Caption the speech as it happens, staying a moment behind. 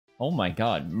Oh my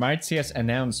god. Marzia's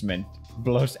announcement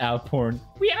blows outpouring.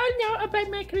 We all know about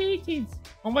my creations.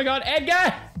 Oh my god,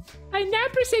 Edgar! I now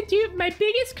present to you my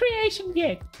biggest creation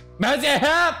yet. Marzia,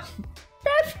 help!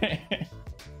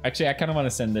 Actually, I kind of want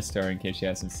to send this to her in case she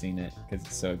hasn't seen it, because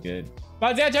it's so good.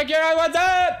 Marzia, check your out, what's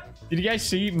up? Did you guys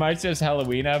see Marzia's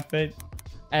Halloween outfit?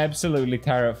 Absolutely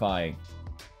terrifying.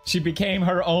 She became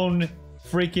her own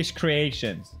freakish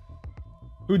creations.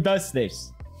 Who does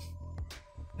this?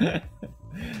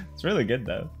 It's really good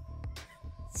though.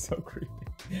 It's so creepy.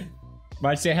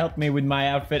 Marzia helped me with my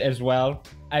outfit as well.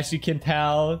 As you can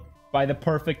tell by the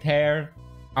perfect hair,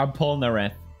 I'm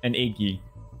Polnareff and Iggy.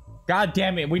 God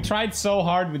damn it, we tried so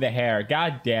hard with the hair.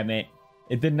 God damn it.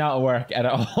 It did not work at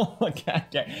all. God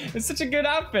damn. It's such a good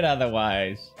outfit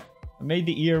otherwise. I made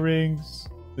the earrings,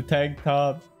 the tank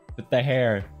top, but the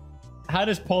hair. How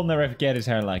does Polnareff get his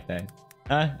hair like that?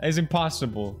 Huh? It's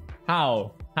impossible.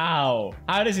 How? How?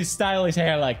 How does he style his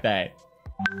hair like that?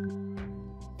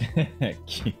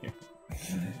 Cute.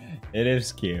 It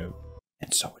is cute.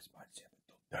 And so is Marzia, but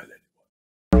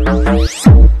don't tell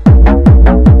anyone.